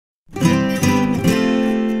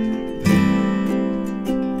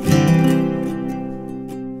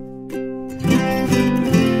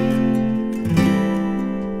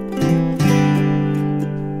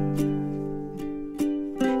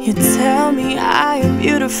I am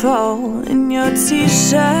beautiful in your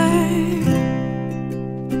t-shirt.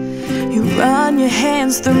 You run your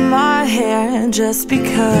hands through my hair just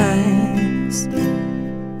because.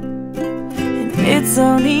 And it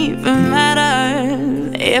don't even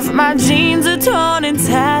matter if my jeans are torn and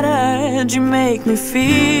tattered. You make me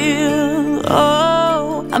feel,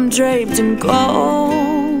 oh, I'm draped in gold.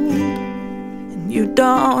 And you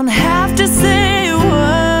don't have to say a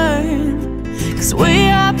word, 'cause we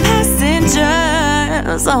are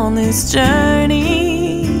passengers on this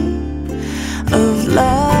journey of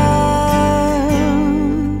love.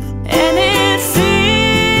 And it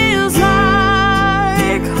feels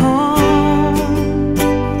like home.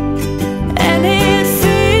 And it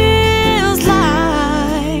feels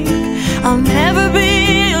like I'll never be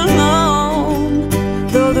alone.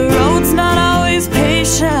 Though the road's not always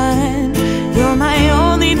patient, you're my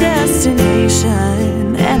only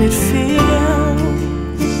destination. And it feels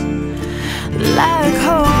like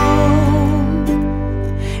home.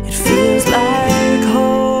 It feels like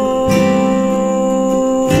home.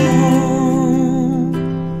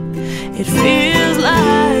 It feels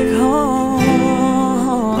like home.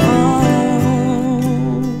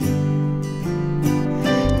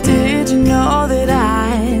 Did you know that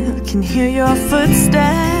I can hear your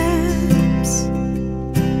footsteps,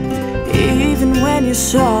 even when you're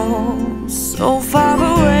so far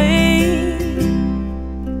away?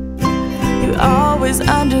 You always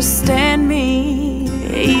understand me,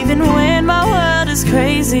 even when my world is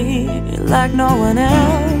crazy. Like no one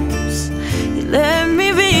else, you let me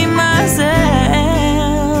be myself.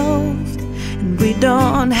 And we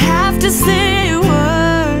don't have to say a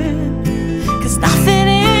word, 'cause nothing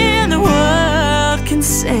in the world can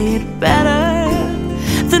say it better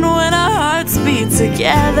than when our hearts beat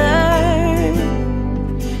together.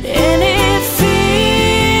 And it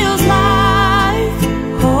feels like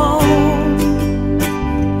home.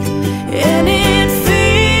 And it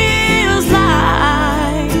feels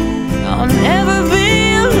like I'll never be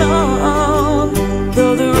alone.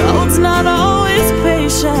 Though the road's not always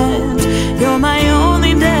patient, you're my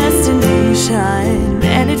only destination.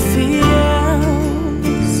 And it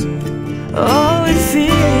feels, oh, it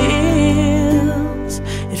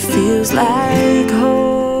feels like home.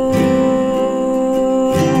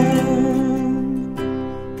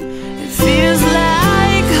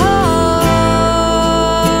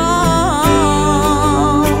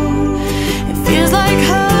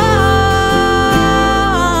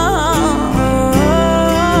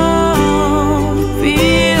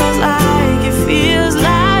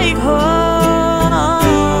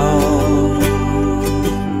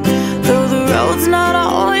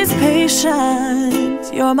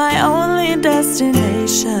 You're my only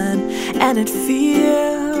destination, and it feels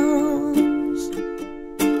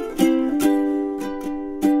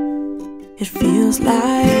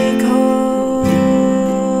like home.